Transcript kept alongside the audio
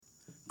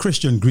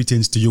Christian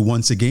greetings to you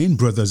once again,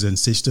 brothers and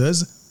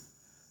sisters.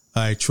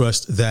 I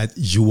trust that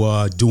you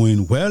are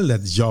doing well,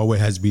 that Yahweh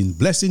has been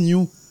blessing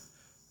you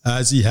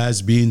as He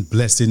has been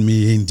blessing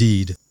me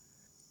indeed.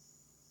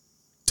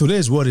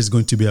 Today's word is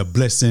going to be a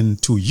blessing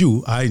to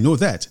you. I know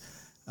that.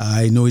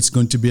 I know it's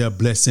going to be a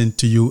blessing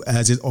to you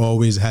as it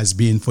always has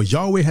been. For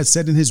Yahweh has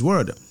said in His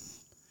word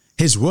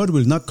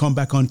will not come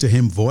back unto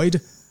Him void.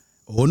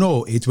 Oh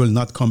no, it will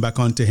not come back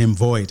unto Him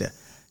void.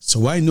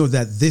 So I know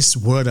that this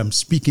word I'm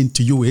speaking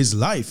to you is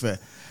life,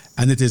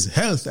 and it is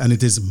health, and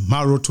it is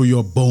marrow to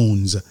your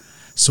bones.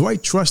 So I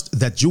trust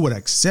that you would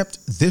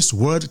accept this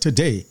word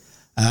today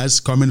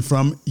as coming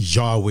from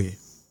Yahweh.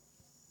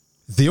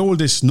 The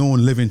oldest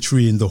known living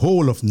tree in the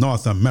whole of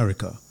North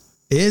America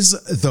is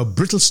the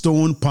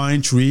brittlestone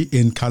pine tree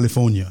in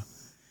California.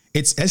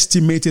 It's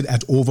estimated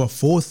at over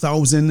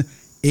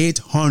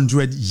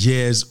 4,800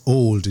 years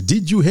old.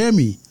 Did you hear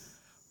me?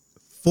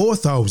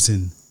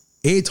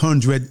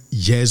 4,800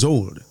 years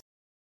old.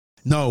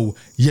 Now,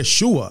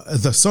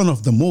 Yeshua, the Son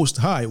of the Most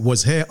High,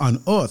 was here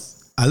on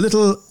earth a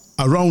little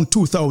around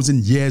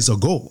 2,000 years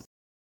ago,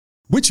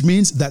 which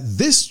means that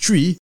this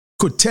tree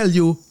could tell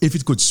you, if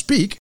it could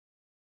speak,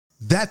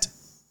 that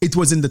it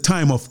was in the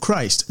time of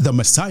Christ, the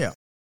Messiah.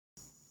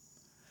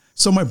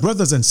 So my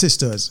brothers and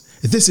sisters,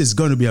 this is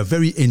going to be a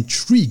very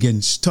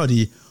intriguing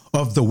study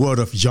of the word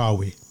of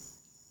Yahweh.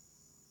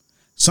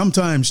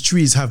 Sometimes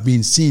trees have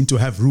been seen to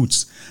have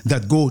roots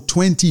that go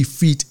 20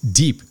 feet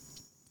deep.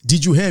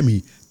 Did you hear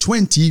me?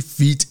 20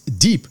 feet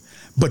deep.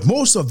 But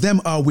most of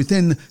them are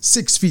within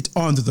 6 feet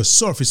under the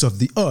surface of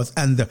the earth,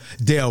 and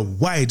they are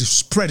wide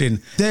spreading.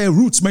 Their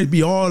roots might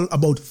be all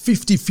about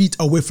 50 feet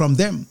away from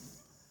them.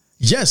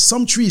 Yes,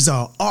 some trees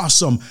are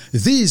awesome.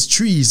 These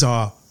trees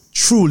are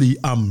truly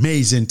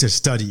amazing to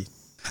study.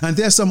 And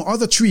there are some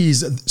other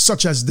trees,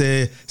 such as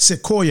the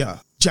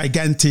Sequoia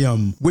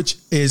giganteum, which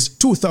is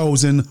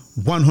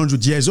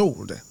 2,100 years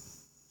old.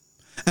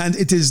 And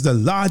it is the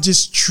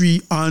largest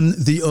tree on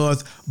the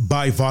earth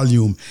by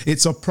volume.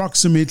 It's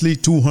approximately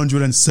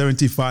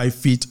 275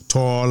 feet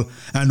tall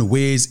and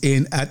weighs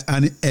in at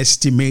an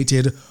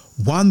estimated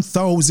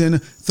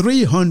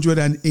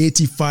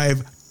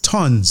 1,385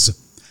 tons.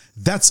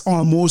 That's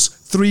almost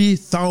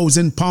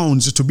 3,000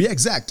 pounds to be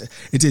exact.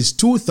 It is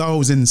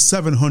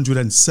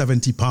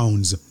 2,770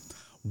 pounds.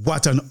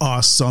 What an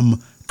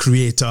awesome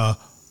creator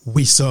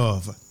we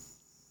serve.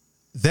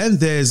 Then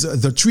there's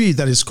the tree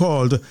that is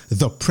called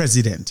the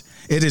President.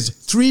 It is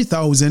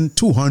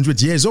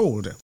 3,200 years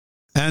old.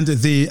 And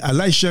the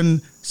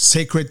Elysian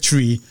sacred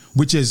tree,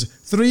 which is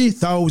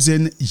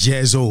 3,000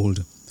 years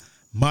old.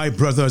 My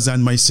brothers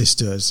and my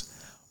sisters,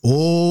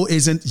 oh,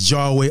 isn't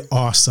Yahweh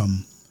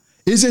awesome?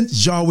 Isn't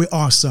Yahweh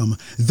awesome?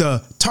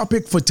 The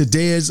topic for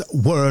today's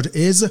word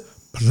is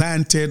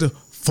planted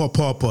for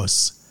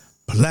purpose.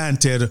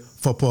 Planted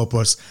for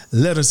purpose.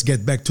 Let us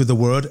get back to the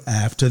word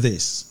after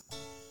this.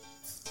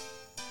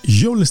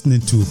 You're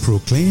listening to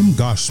Proclaim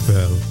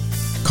Gospel,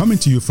 coming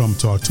to you from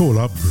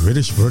Tortola,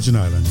 British Virgin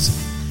Islands.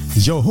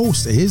 Your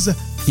host is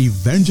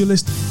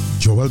Evangelist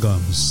Joel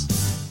Gums.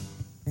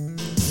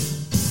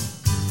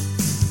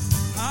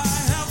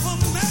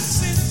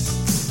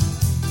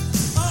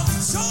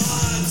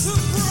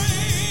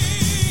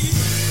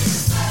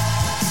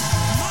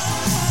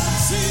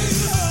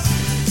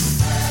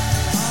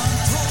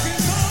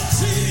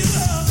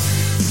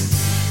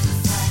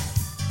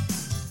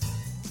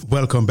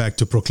 Welcome back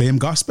to Proclaim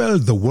Gospel.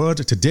 The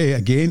word today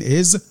again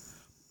is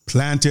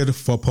planted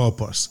for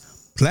purpose.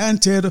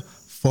 Planted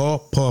for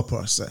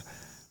purpose.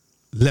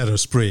 Let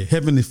us pray.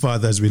 Heavenly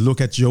Father, as we look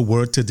at your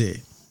word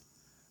today,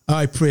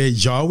 I pray,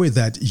 Yahweh,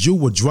 that you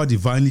would draw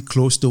divinely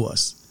close to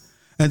us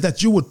and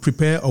that you would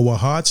prepare our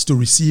hearts to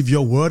receive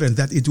your word, and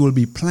that it will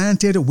be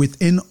planted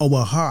within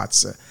our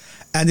hearts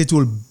and it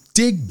will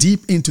dig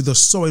deep into the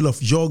soil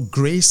of your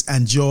grace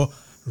and your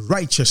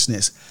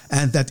righteousness,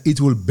 and that it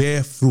will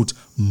bear fruit,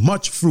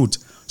 much fruit.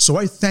 So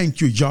I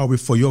thank you, Yahweh,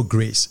 for your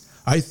grace.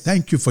 I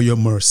thank you for your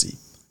mercy.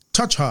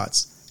 Touch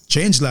hearts,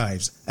 change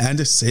lives,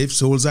 and save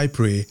souls, I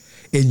pray,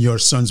 in your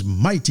Son's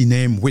mighty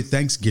name with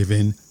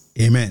thanksgiving.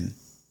 Amen.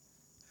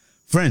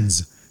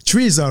 Friends,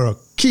 trees are a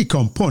key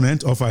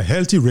component of a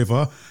healthy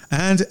river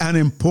and an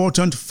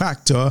important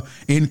factor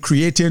in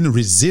creating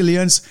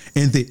resilience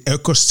in the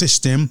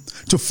ecosystem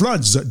to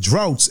floods,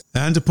 droughts,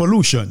 and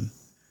pollution.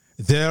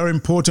 They are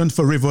important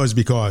for rivers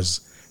because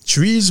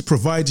trees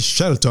provide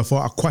shelter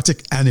for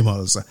aquatic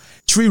animals.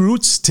 Tree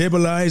roots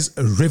stabilize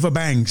river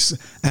banks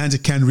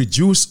and can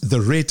reduce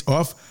the rate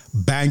of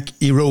bank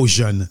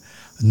erosion.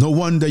 No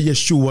wonder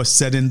Yeshua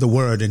said in the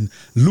word in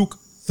Luke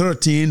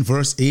 13,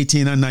 verse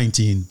 18 and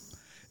 19,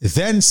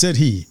 "Then said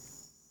he,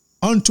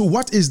 Unto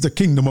what is the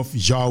kingdom of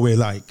Yahweh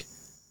like?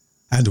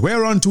 And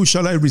whereunto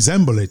shall I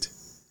resemble it?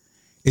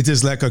 It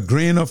is like a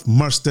grain of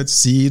mustard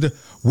seed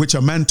which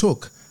a man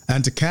took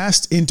and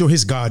cast into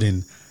his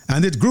garden,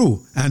 and it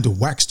grew and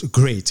waxed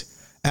great,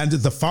 and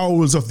the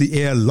fowls of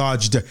the air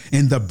lodged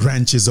in the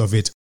branches of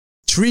it."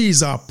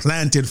 Trees are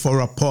planted for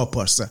a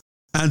purpose.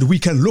 And we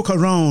can look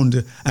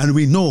around and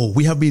we know,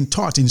 we have been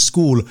taught in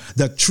school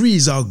that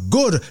trees are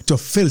good to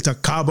filter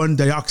carbon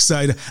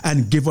dioxide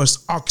and give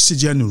us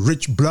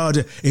oxygen-rich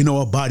blood in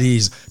our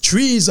bodies.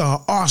 Trees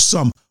are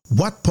awesome.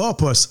 What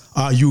purpose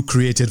are you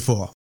created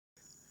for?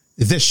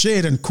 They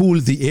shade and cool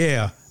the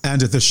air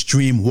and the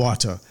stream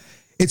water.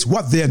 It's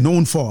what they're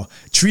known for.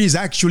 Trees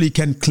actually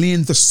can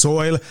clean the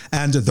soil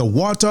and the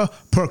water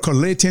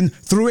percolating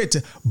through it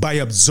by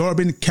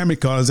absorbing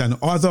chemicals and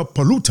other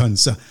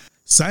pollutants.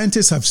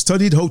 Scientists have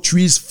studied how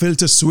trees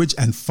filter sewage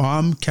and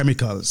farm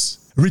chemicals,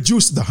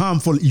 reduce the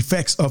harmful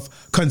effects of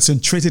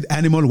concentrated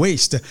animal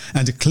waste,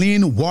 and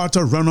clean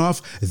water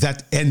runoff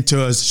that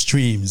enters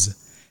streams.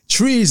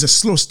 Trees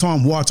slow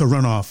storm water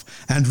runoff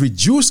and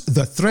reduce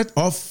the threat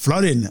of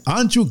flooding.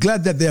 Aren't you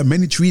glad that there are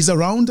many trees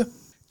around?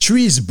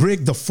 Trees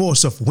break the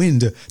force of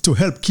wind to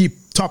help keep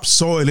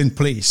topsoil in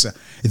place.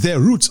 Their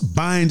roots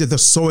bind the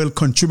soil,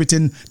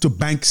 contributing to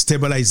bank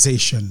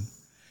stabilization.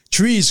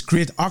 Trees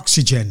create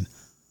oxygen.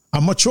 A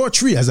mature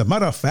tree, as a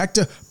matter of fact,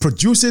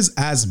 produces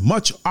as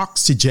much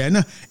oxygen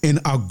in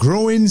a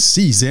growing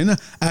season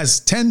as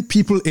 10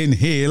 people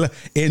inhale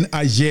in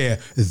a year.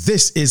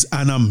 This is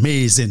an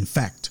amazing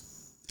fact.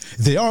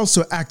 They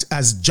also act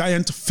as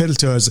giant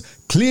filters,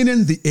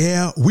 cleaning the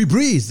air we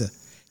breathe.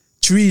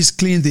 Trees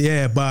clean the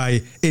air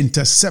by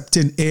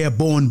intercepting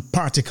airborne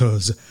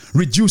particles,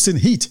 reducing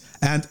heat,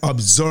 and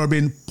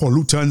absorbing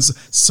pollutants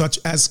such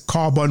as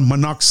carbon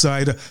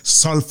monoxide,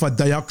 sulfur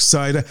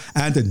dioxide,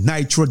 and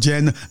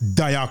nitrogen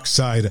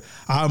dioxide.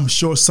 I'm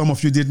sure some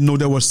of you didn't know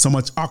there was so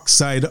much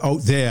oxide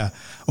out there.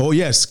 Oh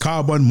yes,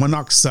 carbon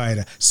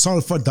monoxide,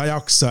 sulfur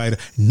dioxide,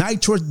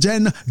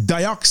 nitrogen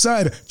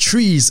dioxide.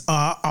 Trees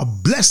are a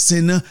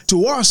blessing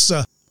to us.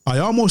 I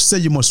almost say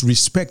you must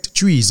respect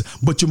trees,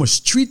 but you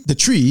must treat the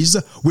trees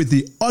with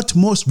the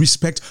utmost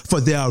respect, for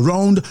they are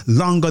around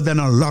longer than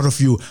a lot of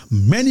you.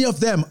 Many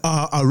of them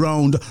are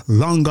around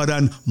longer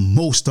than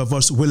most of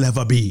us will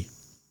ever be.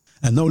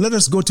 And now let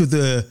us go to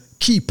the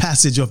key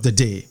passage of the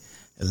day.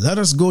 Let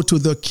us go to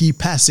the key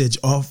passage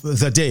of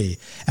the day.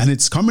 And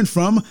it's coming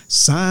from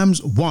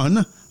Psalms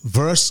 1,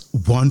 verse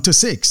 1 to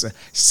 6.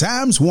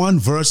 Psalms 1,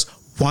 verse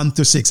 1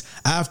 to 6.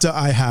 After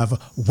I have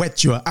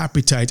whet your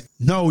appetite,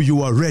 now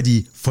you are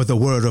ready for the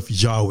word of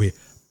Yahweh,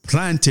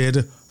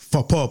 planted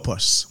for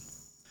purpose.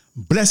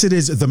 Blessed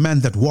is the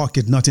man that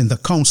walketh not in the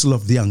counsel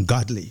of the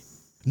ungodly,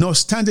 nor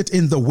standeth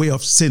in the way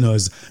of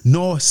sinners,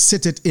 nor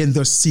sitteth in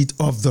the seat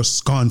of the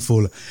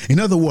scornful. In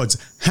other words,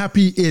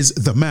 happy is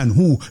the man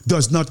who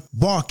does not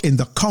walk in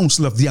the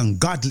counsel of the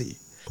ungodly.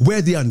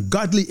 Where the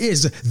ungodly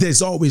is,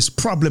 there's always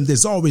problem,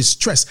 there's always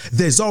stress,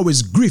 there's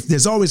always grief,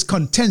 there's always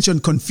contention,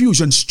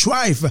 confusion,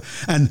 strife.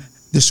 And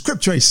the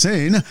scripture is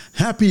saying,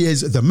 happy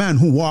is the man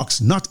who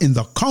walks not in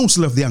the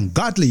counsel of the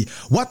ungodly.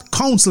 What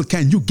counsel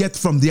can you get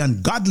from the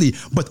ungodly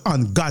but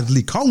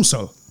ungodly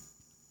counsel?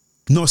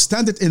 Nor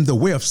standeth in the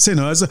way of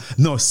sinners,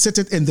 nor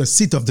sitteth in the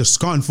seat of the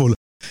scornful.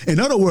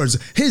 In other words,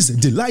 his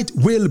delight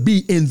will be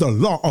in the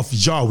law of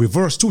Yahweh.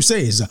 Verse 2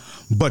 says,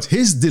 but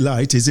his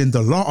delight is in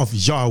the law of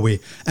Yahweh,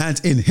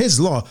 and in his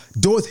law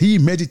doth he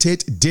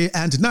meditate day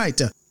and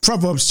night.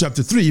 Proverbs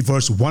chapter 3,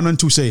 verse 1 and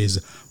 2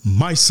 says,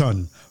 my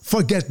son,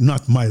 forget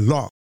not my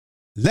law.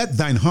 Let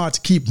thine heart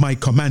keep my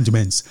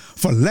commandments,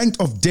 for length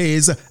of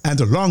days and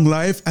long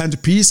life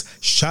and peace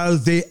shall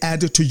they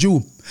add to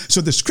you.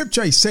 So the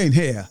scripture is saying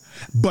here,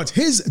 but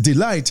his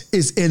delight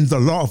is in the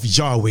law of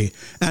Yahweh,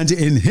 and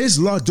in his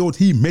law doth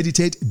he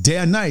meditate day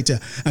and night.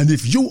 And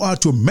if you are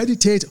to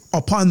meditate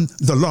upon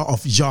the law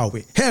of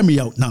Yahweh, hear me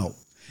out now.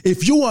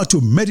 If you are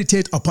to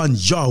meditate upon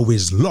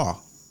Yahweh's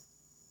law,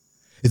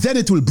 then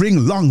it will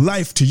bring long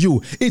life to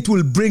you. It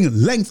will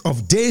bring length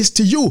of days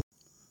to you.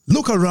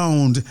 Look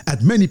around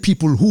at many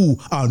people who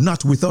are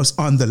not with us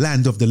on the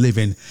land of the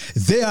living.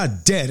 They are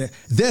dead.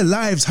 Their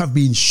lives have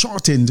been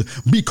shortened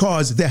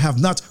because they have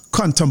not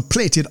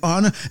contemplated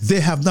on,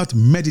 they have not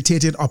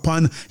meditated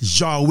upon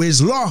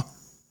Yahweh's law.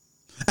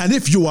 And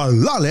if you are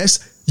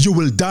lawless, you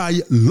will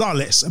die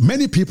lawless.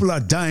 Many people are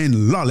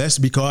dying lawless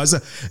because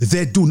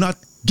they do not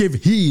give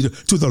heed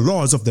to the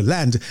laws of the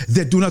land.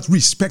 They do not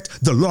respect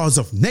the laws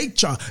of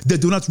nature. They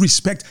do not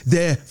respect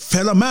their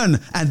fellow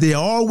man. And they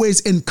are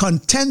always in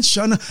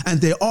contention, and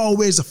they're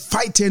always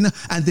fighting,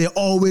 and they're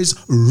always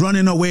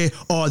running away,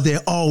 or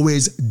they're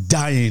always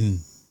dying.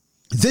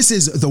 This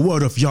is the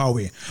word of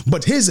Yahweh.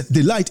 But his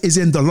delight is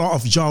in the law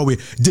of Yahweh.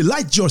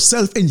 Delight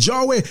yourself in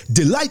Yahweh.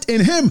 Delight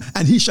in him,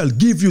 and he shall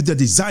give you the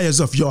desires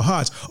of your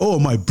heart. Oh,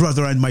 my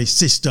brother and my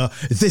sister,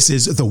 this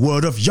is the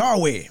word of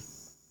Yahweh.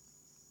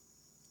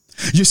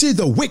 You see,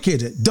 the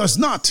wicked does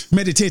not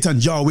meditate on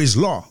Yahweh's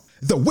law.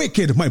 The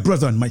wicked, my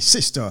brother and my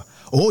sister,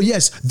 oh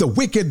yes, the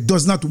wicked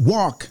does not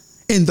walk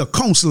in the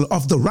counsel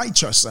of the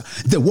righteous.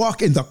 They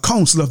walk in the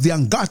counsel of the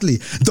ungodly.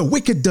 The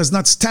wicked does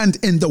not stand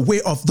in the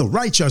way of the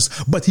righteous,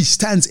 but he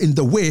stands in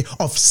the way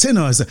of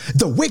sinners.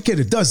 The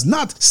wicked does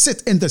not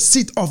sit in the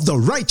seat of the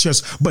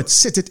righteous, but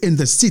sitteth in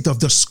the seat of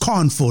the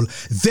scornful.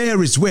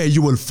 There is where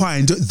you will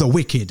find the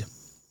wicked.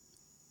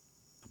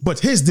 But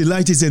his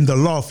delight is in the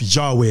law of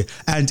Yahweh,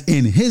 and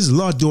in his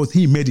law doth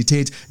he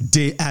meditate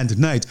day and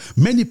night.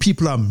 Many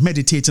people are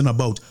meditating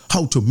about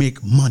how to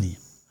make money,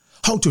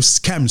 how to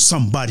scam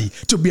somebody,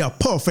 to be a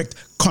perfect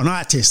con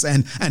artist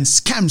and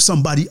scam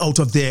somebody out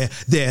of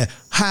their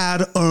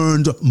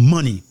hard-earned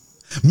money.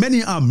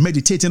 Many are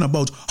meditating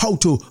about how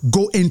to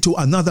go into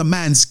another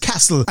man's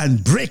castle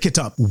and break it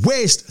up.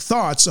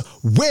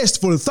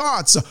 Wasteful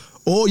thoughts.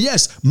 Oh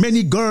yes,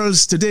 many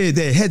girls today,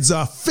 their heads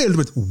are filled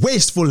with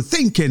wasteful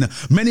thinking.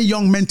 Many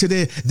young men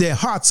today, their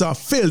hearts are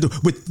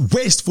filled with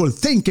wasteful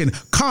thinking,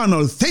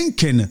 carnal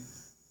thinking,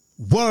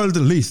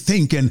 worldly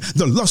thinking,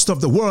 the lust of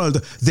the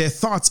world. Their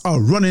thoughts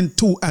are running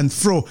to and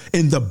fro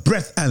in the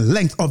breadth and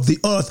length of the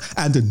earth,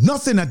 and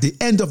nothing at the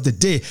end of the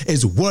day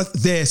is worth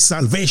their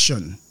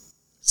salvation.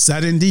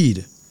 Sad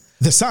indeed.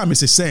 The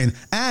psalmist is saying,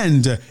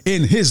 and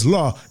in his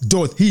law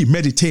doth he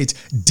meditate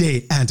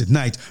day and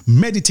night.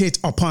 Meditate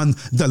upon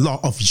the law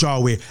of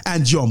Yahweh,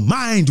 and your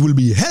mind will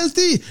be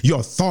healthy,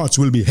 your thoughts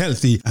will be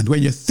healthy. And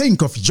when you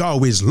think of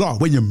Yahweh's law,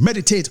 when you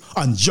meditate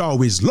on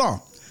Yahweh's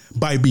law,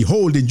 by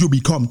beholding, you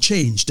become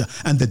changed,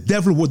 and the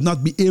devil would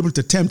not be able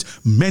to tempt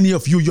many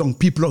of you young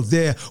people out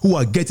there who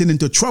are getting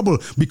into trouble,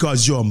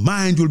 because your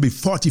mind will be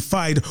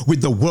fortified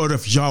with the word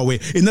of Yahweh.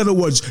 In other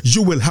words,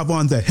 you will have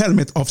on the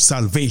helmet of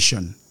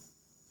salvation.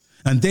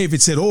 And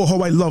David said, oh,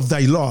 how I love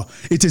thy law.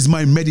 It is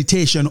my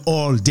meditation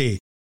all day.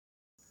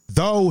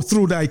 Thou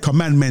through thy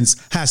commandments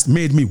hast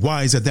made me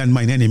wiser than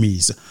mine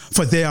enemies,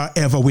 for they are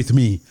ever with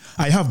me.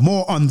 I have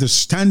more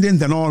understanding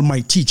than all my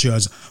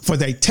teachers, for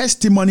thy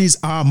testimonies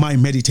are my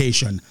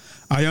meditation.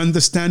 I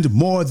understand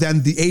more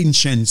than the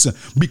ancients,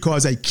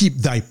 because I keep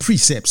thy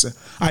precepts.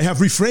 I have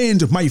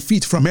refrained my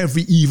feet from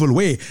every evil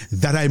way,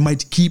 that I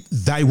might keep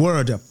thy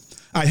word.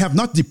 I have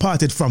not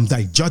departed from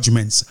thy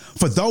judgments,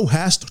 for thou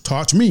hast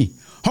taught me.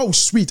 How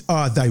sweet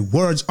are thy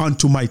words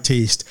unto my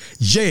taste,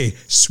 yea,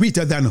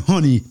 sweeter than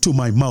honey to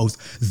my mouth.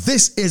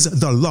 This is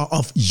the law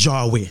of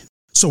Yahweh.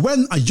 So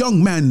when a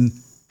young man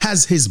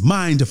has his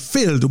mind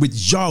filled with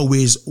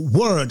Yahweh's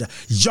word,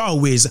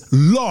 Yahweh's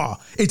law,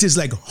 it is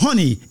like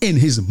honey in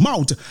his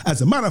mouth.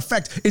 As a matter of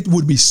fact, it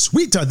would be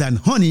sweeter than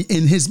honey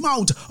in his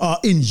mouth or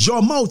in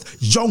your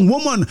mouth. Young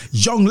woman,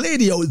 young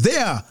lady out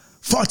there,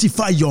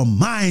 fortify your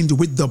mind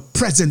with the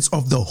presence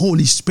of the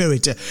Holy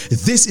Spirit.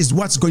 This is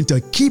what's going to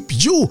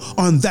keep you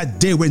on that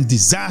day when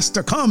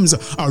disaster comes,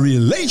 a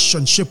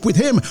relationship with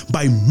him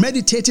by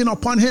meditating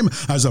upon him.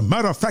 As a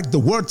matter of fact, the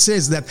word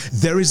says that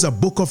there is a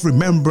book of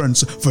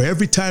remembrance for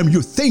every time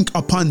you think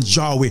upon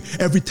Yahweh,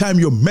 every time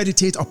you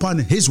meditate upon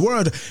his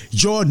word,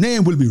 your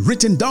name will be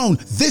written down.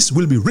 This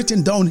will be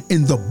written down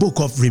in the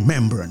book of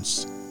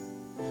remembrance.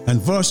 And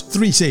verse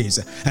 3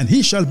 says, and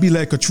he shall be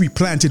like a tree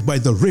planted by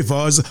the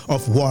rivers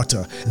of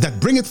water, that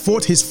bringeth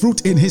forth his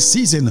fruit in his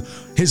season.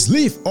 His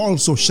leaf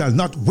also shall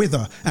not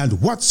wither,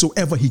 and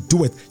whatsoever he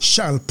doeth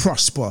shall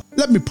prosper.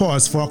 Let me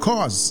pause for a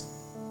cause.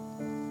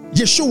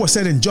 Yeshua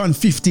said in John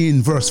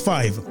 15 verse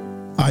 5,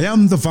 I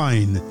am the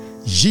vine,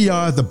 ye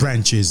are the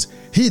branches.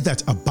 He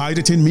that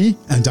abideth in me,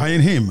 and I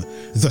in him,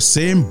 the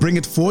same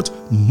bringeth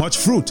forth much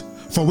fruit.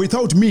 For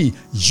without me,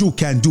 you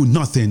can do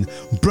nothing.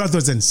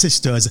 Brothers and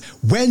sisters,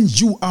 when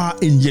you are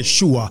in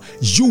Yeshua,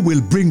 you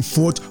will bring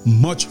forth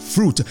much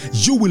fruit.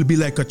 You will be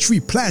like a tree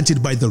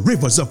planted by the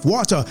rivers of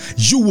water.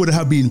 You would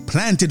have been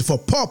planted for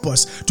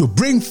purpose to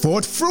bring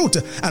forth fruit.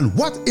 And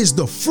what is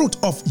the fruit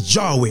of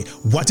Yahweh?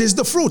 What is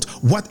the fruit?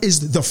 What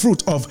is the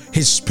fruit of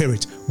his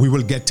spirit? We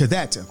will get to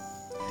that.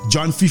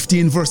 John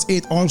 15 verse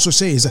 8 also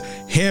says,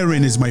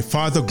 herein is my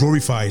Father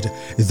glorified,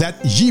 that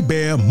ye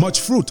bear much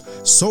fruit,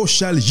 so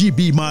shall ye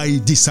be my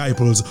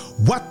disciples.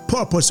 What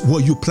purpose were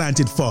you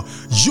planted for?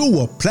 You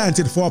were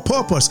planted for a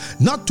purpose,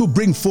 not to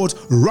bring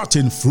forth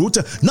rotten fruit,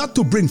 not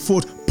to bring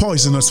forth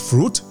poisonous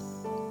fruit,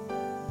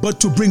 but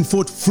to bring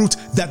forth fruit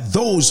that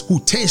those who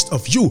taste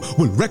of you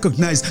will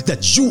recognize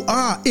that you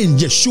are in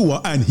Yeshua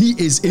and he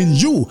is in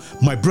you,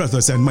 my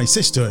brothers and my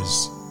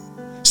sisters.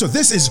 So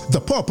this is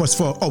the purpose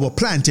for our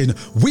planting.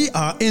 We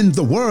are in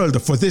the world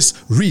for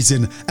this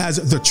reason,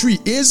 as the tree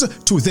is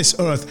to this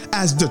earth,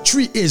 as the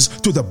tree is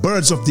to the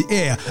birds of the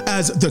air,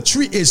 as the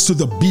tree is to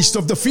the beast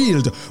of the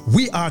field.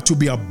 We are to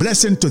be a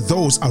blessing to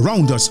those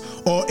around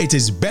us, or it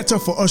is better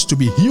for us to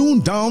be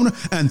hewn down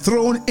and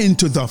thrown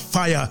into the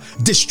fire,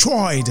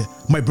 destroyed,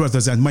 my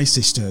brothers and my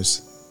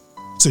sisters.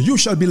 So you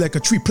shall be like a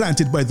tree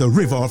planted by the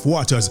river of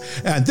waters.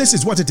 And this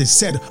is what it is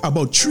said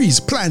about trees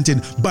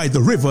planted by the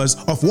rivers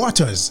of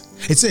waters.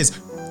 It says,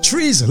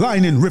 trees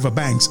lining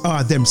riverbanks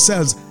are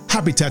themselves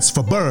habitats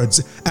for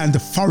birds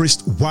and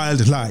forest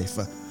wildlife.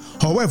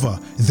 However,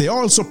 they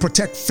also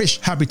protect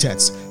fish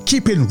habitats,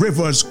 keeping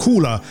rivers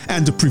cooler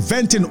and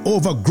preventing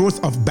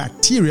overgrowth of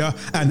bacteria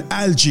and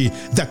algae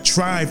that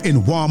thrive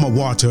in warmer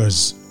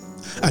waters.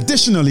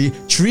 Additionally,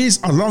 trees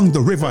along the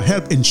river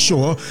help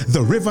ensure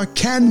the river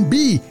can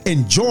be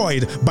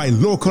enjoyed by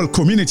local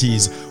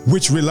communities,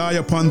 which rely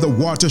upon the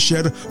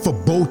watershed for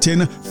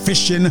boating,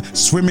 fishing,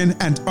 swimming,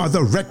 and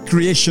other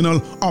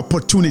recreational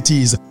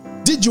opportunities.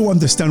 Did you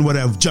understand what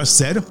I've just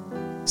said?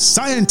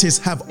 Scientists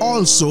have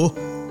also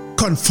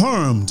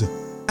confirmed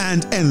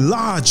and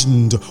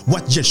enlarged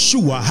what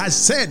Yeshua has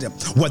said,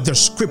 what the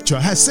scripture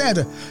has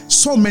said.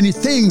 So many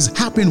things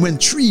happen when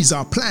trees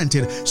are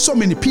planted. So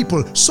many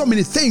people, so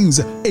many things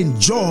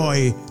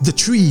enjoy the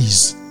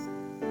trees.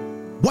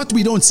 What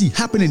we don't see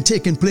happening,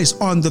 taking place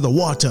under the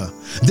water.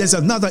 There's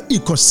another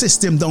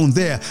ecosystem down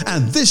there,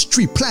 and this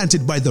tree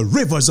planted by the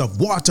rivers of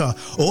water,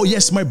 oh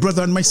yes, my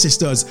brother and my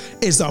sisters,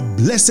 is a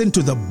blessing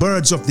to the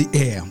birds of the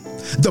air,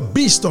 the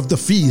beast of the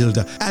field,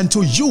 and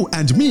to you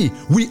and me.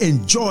 We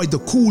enjoy the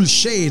cool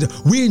shade.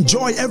 We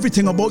enjoy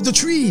everything about the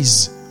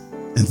trees.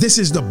 And this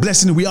is the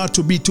blessing we are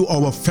to be to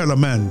our fellow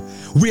man.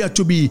 We are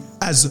to be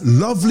as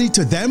lovely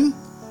to them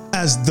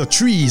as the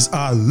trees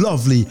are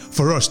lovely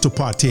for us to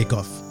partake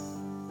of.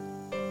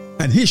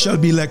 And he shall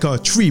be like a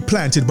tree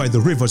planted by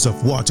the rivers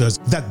of waters,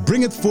 that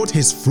bringeth forth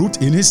his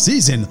fruit in his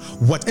season.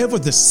 Whatever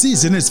the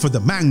season is for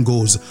the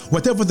mangoes,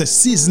 whatever the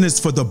season is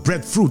for the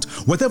breadfruit,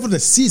 whatever the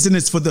season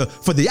is for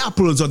the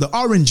apples or the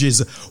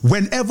oranges,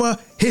 whenever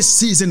his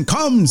season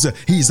comes,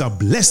 he's a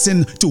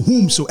blessing to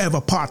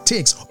whomsoever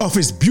partakes of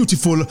his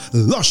beautiful,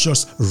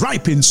 luscious,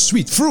 ripened,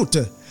 sweet fruit.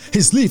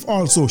 His leaf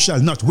also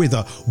shall not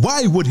wither.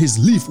 Why would his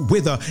leaf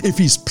wither if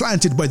he's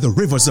planted by the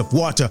rivers of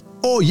water?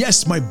 Oh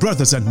yes, my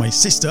brothers and my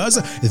sisters,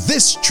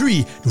 this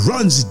tree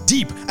runs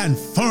deep and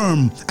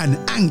firm and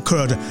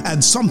anchored,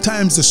 and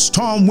sometimes the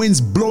storm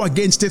winds blow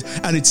against it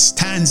and it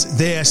stands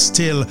there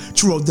still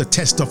throughout the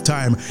test of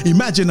time.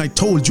 Imagine I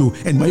told you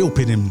in my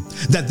opening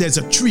that there's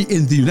a tree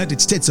in the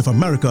United States of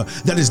America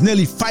that is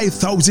nearly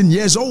 5,000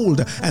 years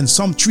old, and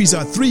some trees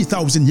are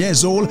 3,000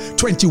 years old,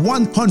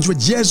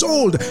 2,100 years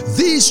old.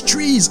 These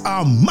trees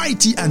are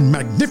mighty and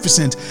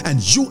magnificent,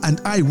 and you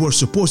and I were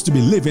supposed to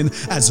be living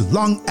as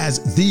long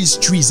as these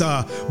trees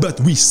are, but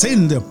we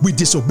sinned, we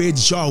disobeyed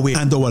Yahweh,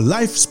 and our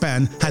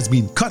lifespan has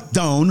been cut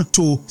down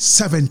to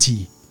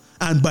 70.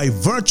 And by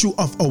virtue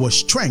of our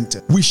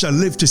strength, we shall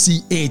live to see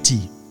 80.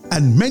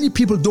 And many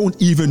people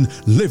don't even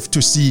live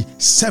to see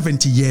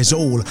 70 years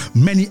old.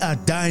 Many are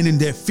dying in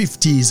their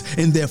 50s,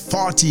 in their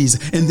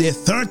 40s, in their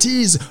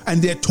 30s,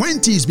 and their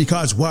 20s.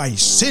 Because why?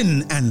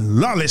 Sin and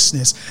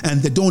lawlessness.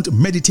 And they don't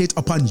meditate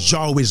upon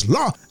Yahweh's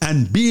law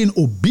and being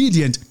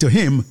obedient to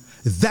him.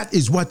 That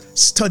is what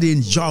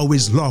studying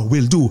Yahweh's law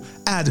will do.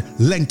 Add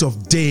length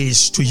of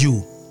days to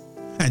you.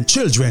 And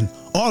children,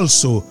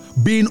 also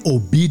being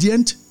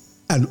obedient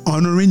and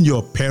honoring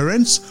your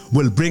parents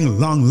will bring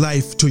long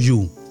life to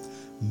you.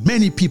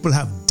 Many people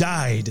have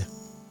died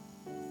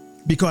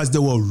because they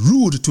were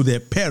rude to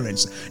their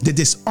parents. They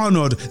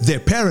dishonored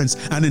their parents.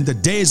 And in the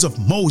days of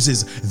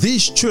Moses,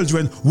 these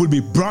children will be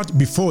brought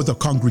before the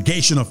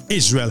congregation of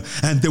Israel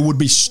and they would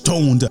be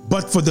stoned.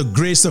 But for the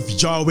grace of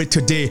Yahweh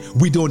today,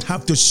 we don't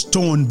have to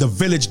stone. The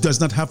village does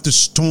not have to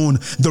stone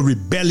the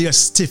rebellious,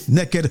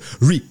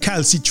 stiff-necked,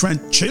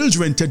 recalcitrant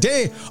children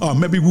today. Or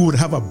maybe we would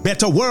have a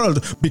better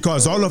world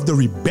because all of the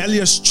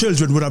rebellious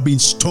children would have been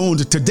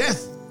stoned to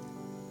death.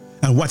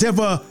 And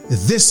whatever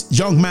this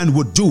young man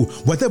would do,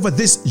 whatever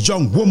this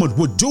young woman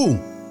would do,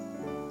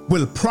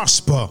 will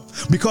prosper,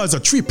 because a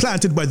tree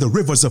planted by the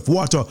rivers of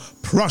water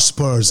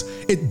prospers.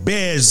 It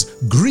bears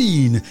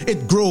green,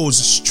 it grows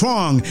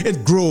strong,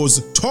 it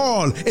grows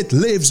tall, it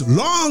lives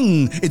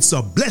long. It's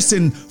a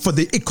blessing for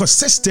the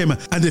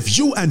ecosystem. And if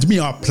you and me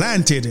are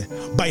planted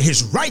by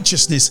his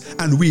righteousness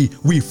and we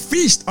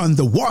feast on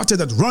the water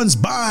that runs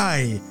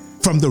by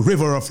from the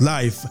river of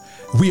life,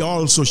 we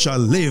also shall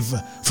live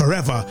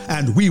forever,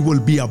 and we will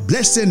be a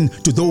blessing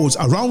to those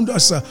around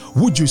us.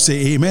 Would you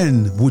say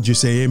amen? Would you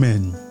say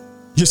amen?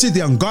 You see, the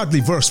ungodly,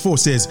 verse 4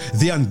 says,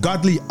 the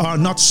ungodly are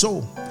not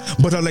so,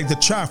 but are like the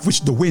chaff which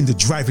the wind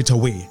driveth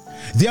away.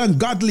 The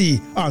ungodly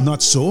are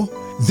not so.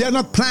 They're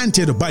not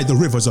planted by the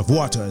rivers of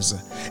waters.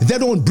 They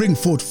don't bring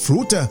forth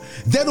fruit.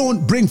 They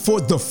don't bring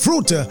forth the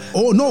fruit.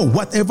 Oh no,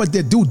 whatever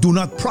they do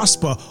not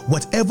prosper.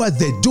 Whatever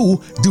they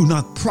do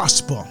not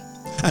prosper.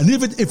 And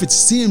even if it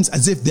seems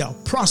as if they are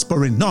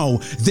prospering now,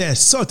 they're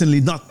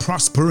certainly not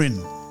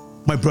prospering,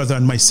 my brother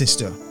and my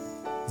sister.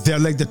 They're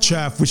like the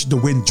chaff which the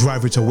wind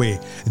driveth away.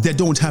 They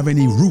don't have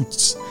any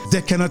roots.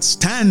 They cannot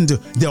stand.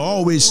 They're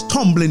always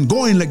tumbling,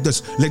 going like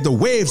this, like the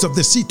waves of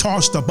the sea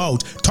tossed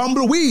about.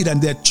 Tumbleweed,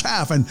 and they're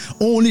chaff, and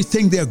only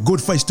thing they're good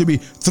for is to be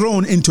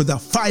thrown into the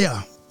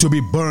fire, to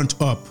be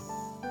burnt up.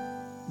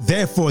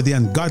 Therefore the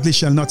ungodly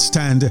shall not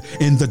stand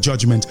in the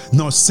judgment,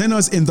 nor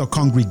sinners in the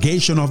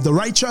congregation of the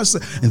righteous.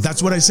 And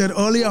that's what I said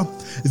earlier.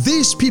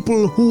 These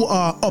people who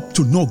are up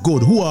to no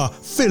good, who are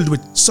filled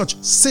with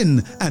such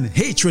sin and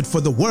hatred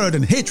for the word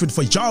and hatred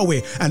for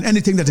Yahweh and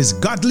anything that is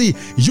godly,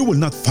 you will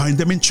not find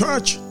them in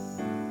church.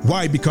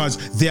 Why?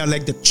 Because they are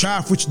like the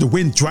chaff which the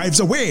wind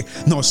drives away.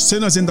 Nor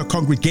sinners in the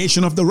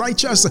congregation of the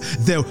righteous.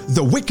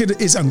 The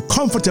wicked is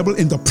uncomfortable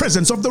in the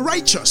presence of the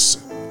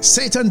righteous.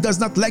 Satan does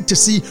not like to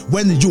see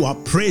when you are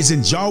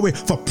praising Yahweh,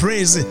 for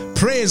praise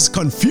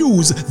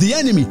confuse the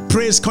enemy,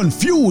 praise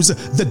confuse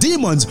the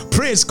demons,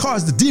 praise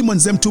cause the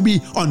demons them to be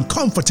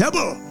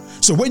uncomfortable.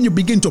 So when you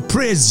begin to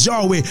praise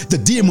Yahweh, the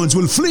demons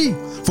will flee.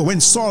 For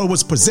when Saul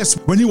was possessed,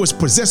 when he was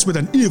possessed with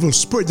an evil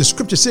spirit, the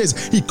scripture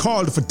says he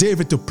called for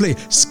David to play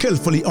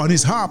skillfully on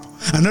his harp.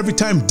 And every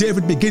time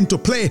David began to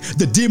play,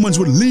 the demons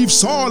would leave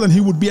Saul and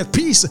he would be at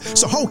peace.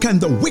 So how can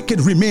the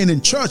wicked remain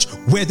in church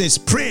where there's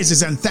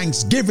praises and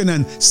thanksgiving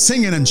and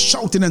singing and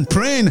shouting and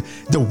praying?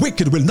 The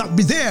wicked will not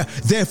be there.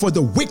 Therefore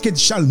the wicked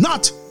shall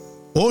not,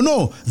 oh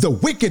no, the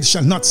wicked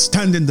shall not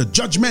stand in the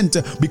judgment.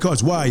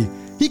 Because why?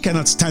 He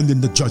cannot stand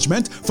in the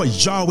judgment, for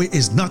Yahweh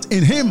is not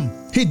in him.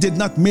 He did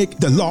not make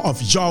the law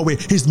of Yahweh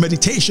his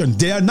meditation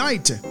day and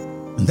night.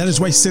 And that is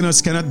why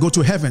sinners cannot go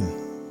to heaven.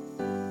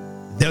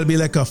 They'll be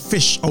like a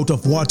fish out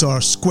of water, or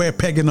a square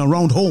peg in a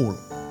round hole.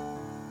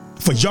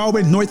 For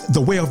Yahweh knoweth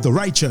the way of the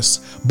righteous,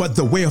 but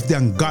the way of the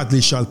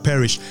ungodly shall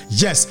perish.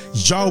 Yes,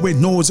 Yahweh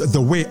knows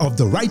the way of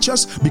the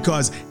righteous,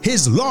 because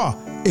his law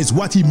is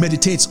what he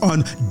meditates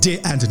on day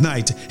and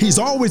night. He's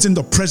always in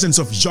the presence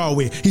of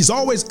Yahweh. He's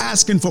always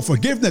asking for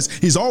forgiveness.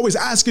 He's always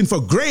asking for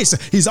grace.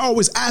 He's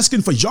always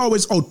asking for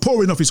Yahweh's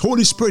outpouring of his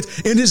Holy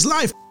Spirit in his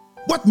life.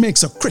 What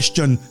makes a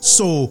Christian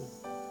so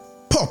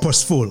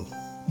purposeful?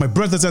 My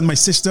brothers and my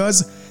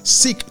sisters,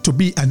 seek to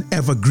be an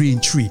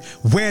evergreen tree.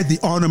 Wear the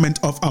ornament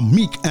of a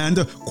meek and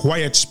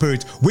quiet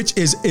spirit, which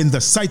is in the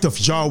sight of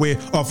Yahweh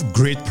of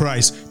great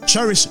price.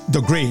 Cherish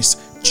the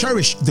grace.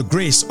 Cherish the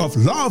grace of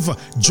love,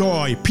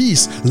 joy,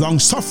 peace,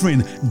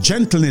 long-suffering,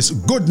 gentleness,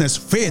 goodness,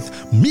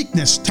 faith,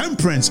 meekness,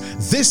 temperance.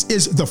 This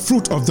is the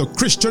fruit of the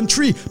Christian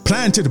tree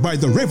planted by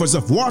the rivers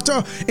of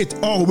water. It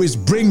always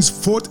brings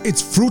forth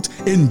its fruit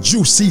in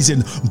due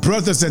season.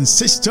 Brothers and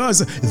sisters,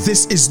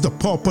 this is the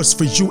purpose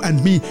for you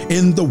and me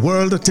in the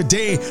world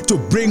today, to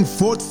bring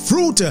forth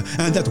fruit,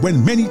 and that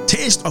when many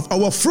taste of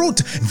our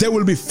fruit, they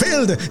will be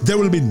filled, they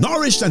will be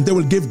nourished, and they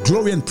will give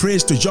glory and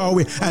praise to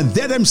Yahweh, and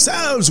they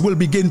themselves will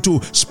begin to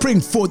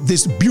spring forth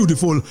this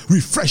beautiful,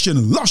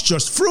 refreshing,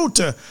 luscious fruit.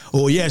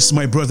 Oh yes,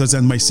 my brothers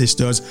and my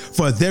sisters,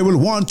 for they will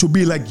want to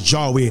be like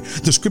Yahweh.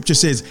 The scripture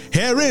says,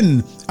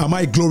 herein am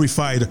I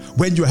glorified,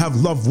 when you have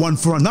loved one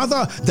for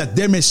another, that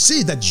they may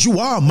see that you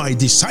are my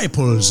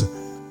disciples.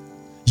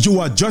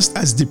 You are just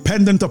as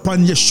dependent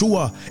upon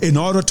Yeshua in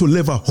order to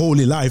live a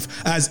holy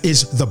life as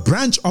is the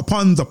branch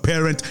upon the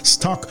parent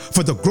stock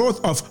for the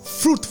growth of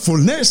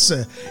fruitfulness.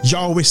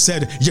 Yahweh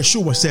said,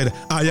 Yeshua said,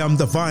 I am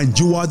the vine,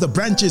 you are the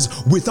branches.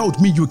 Without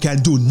me, you can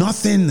do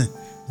nothing.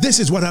 This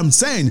is what I'm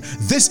saying.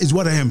 This is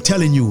what I am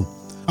telling you.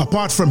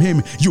 Apart from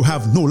him, you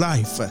have no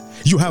life.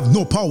 You have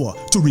no power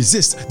to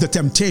resist the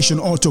temptation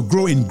or to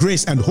grow in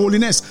grace and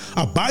holiness.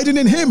 Abiding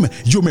in him,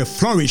 you may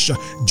flourish.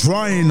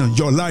 Drawing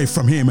your life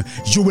from him,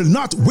 you will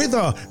not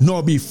wither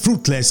nor be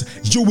fruitless.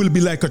 You will be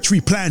like a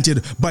tree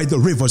planted by the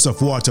rivers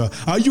of water.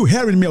 Are you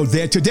hearing me out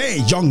there today,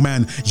 young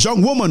man,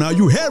 young woman? Are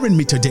you hearing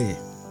me today?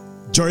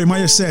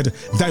 Jeremiah said,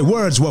 thy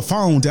words were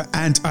found,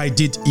 and I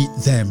did eat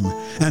them.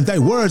 And thy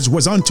words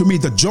was unto me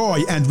the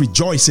joy and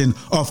rejoicing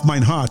of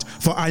mine heart.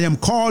 For I am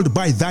called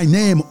by thy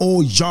name,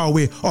 O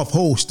Yahweh of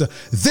hosts.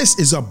 This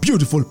is a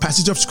beautiful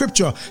passage of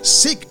scripture.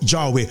 Seek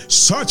Yahweh,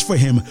 search for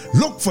him,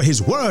 look for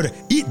his word,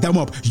 eat them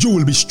up. You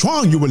will be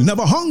strong, you will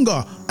never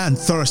hunger and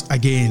thirst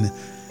again.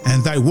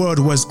 And thy word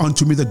was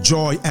unto me the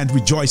joy and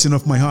rejoicing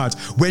of my heart.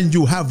 When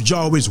you have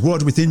Yahweh's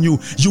word within you,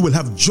 you will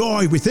have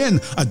joy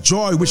within, a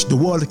joy which the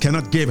world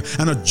cannot give,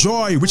 and a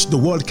joy which the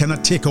world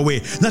cannot take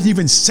away. Not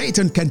even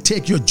Satan can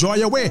take your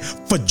joy away,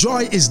 for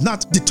joy is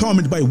not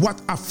determined by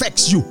what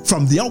affects you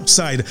from the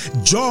outside.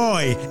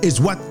 Joy is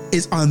what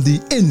is on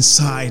the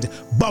inside,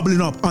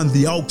 bubbling up on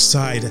the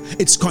outside.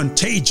 It's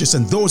contagious,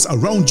 and those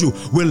around you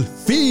will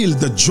feel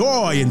the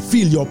joy and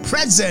feel your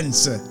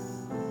presence.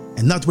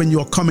 And not when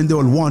you're coming, they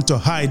will want to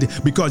hide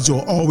because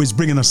you're always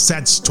bringing a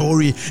sad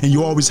story and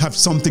you always have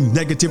something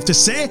negative to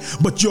say.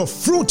 But your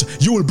fruit,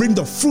 you will bring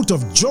the fruit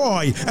of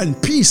joy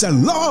and peace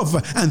and love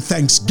and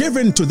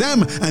thanksgiving to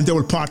them, and they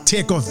will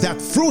partake of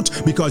that fruit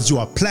because you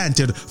are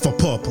planted for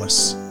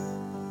purpose.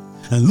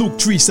 And Luke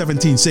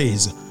 3:17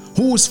 says,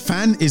 whose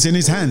fan is in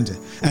his hand,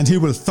 and he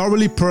will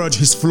thoroughly purge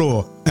his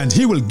floor, and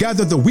he will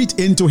gather the wheat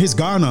into his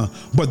garner,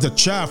 but the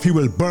chaff he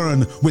will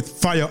burn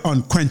with fire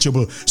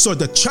unquenchable. So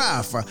the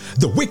chaff,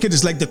 the wicked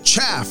is like the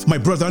chaff, my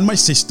brother and my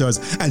sisters,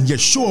 and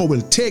Yeshua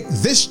will take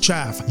this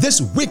chaff,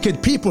 this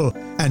wicked people,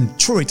 and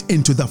throw it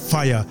into the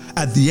fire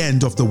at the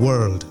end of the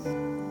world.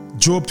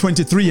 Job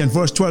 23 and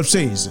verse 12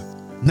 says,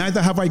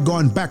 neither have I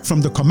gone back from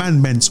the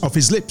commandments of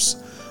his lips.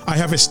 I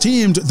have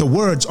esteemed the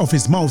words of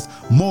his mouth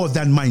more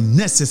than my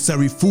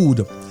necessary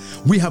food.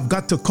 We have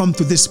got to come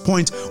to this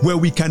point where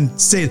we can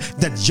say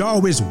that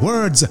Yahweh's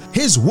words,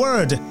 his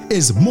word,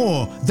 is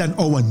more than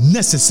our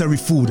necessary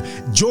food.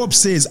 Job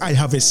says, I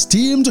have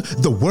esteemed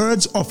the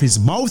words of his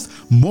mouth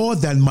more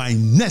than my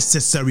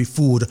necessary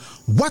food.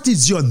 What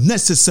is your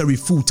necessary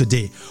food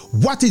today?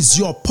 What is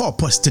your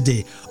purpose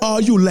today? Are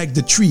you like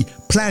the tree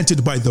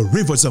planted by the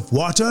rivers of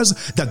waters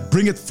that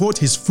bringeth forth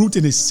his fruit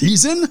in his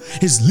season?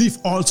 His leaf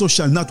also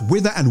shall not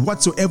wither, and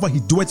whatsoever he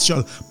doeth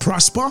shall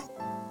prosper.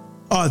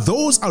 Are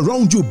those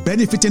around you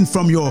benefiting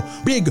from your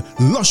big,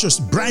 luscious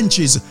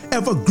branches,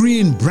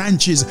 evergreen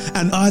branches?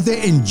 And are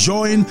they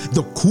enjoying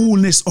the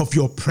coolness of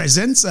your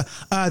presence?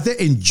 Are they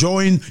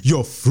enjoying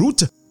your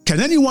fruit?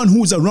 Can anyone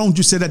who's around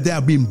you say that they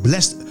have been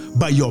blessed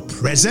by your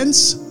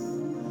presence?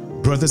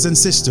 Brothers and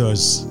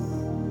sisters,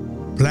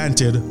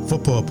 planted for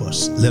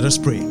purpose. Let us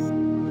pray.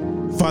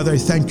 Father, I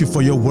thank you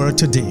for your word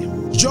today.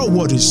 Your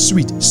word is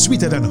sweet,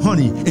 sweeter than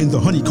honey in the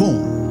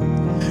honeycomb.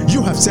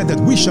 You have said that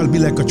we shall be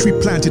like a tree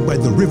planted by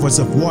the rivers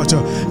of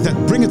water, that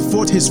bringeth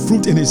forth his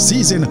fruit in his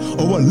season.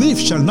 Our leaf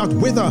shall not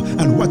wither,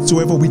 and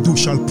whatsoever we do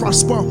shall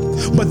prosper.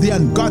 But the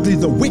ungodly,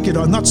 the wicked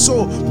are not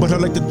so, but are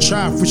like the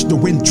chaff which the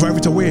wind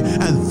driveth away.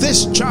 And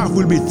this chaff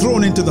will be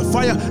thrown into the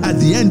fire at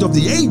the end of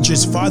the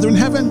ages, Father in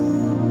heaven.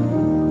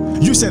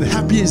 You said,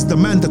 happy is the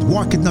man that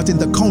walketh not in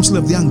the counsel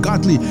of the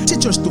ungodly.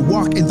 Teach us to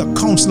walk in the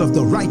counsel of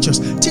the righteous.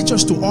 Teach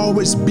us to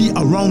always be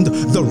around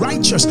the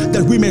righteous,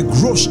 that we may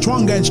grow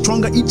stronger and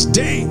stronger each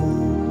day.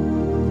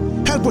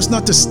 Help us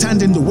not to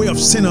stand in the way of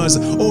sinners,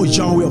 O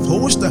Yahweh of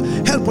hosts.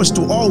 Help us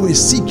to always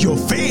seek your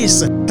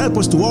face. Help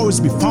us to always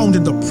be found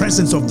in the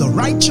presence of the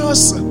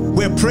righteous,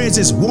 where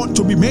praises want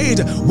to be made,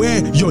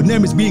 where your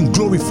name is being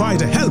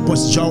glorified. Help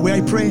us, Yahweh,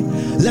 I pray.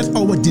 Let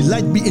our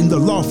delight be in the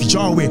law of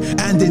Yahweh,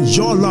 and in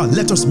your law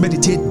let us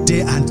meditate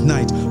day and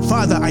night.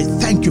 Father, I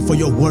thank you for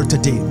your word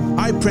today.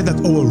 I pray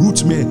that our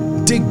roots may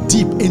dig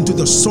deep into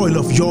the soil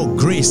of your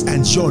grace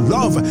and your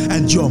love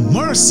and your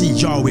mercy,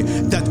 Yahweh,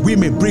 that we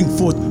may bring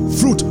forth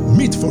fruit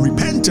meet for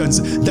repentance,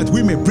 that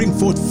we may bring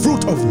forth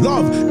fruit of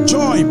love,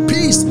 joy,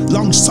 peace,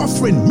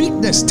 long-suffering,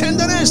 meekness,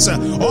 tenderness.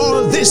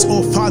 All this,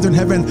 O Father in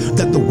heaven,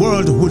 that the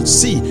world would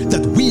see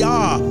that we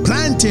are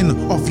planting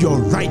of your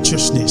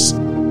righteousness.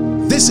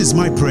 This is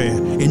my prayer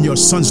in your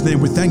Son's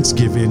name with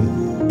thanksgiving.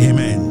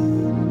 Amen.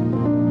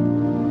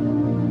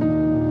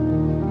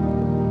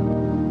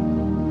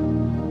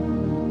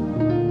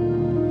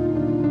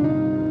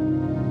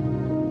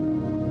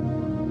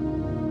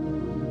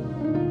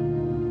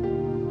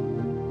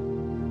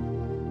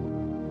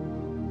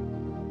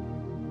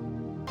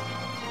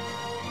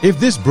 If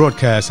this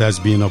broadcast has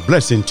been a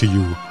blessing to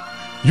you,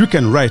 you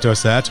can write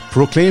us at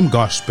Proclaim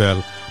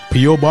Gospel,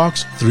 P.O.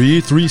 Box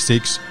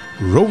 336,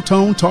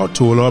 Rowtown,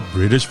 Tortola,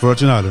 British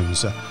Virgin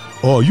Islands.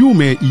 Or you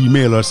may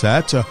email us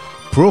at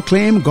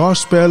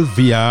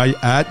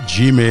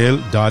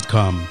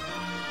proclaimgospelvi@gmail.com.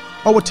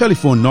 Our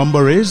telephone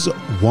number is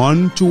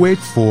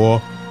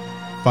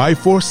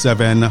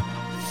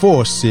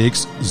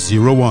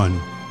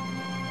 1284-547-4601.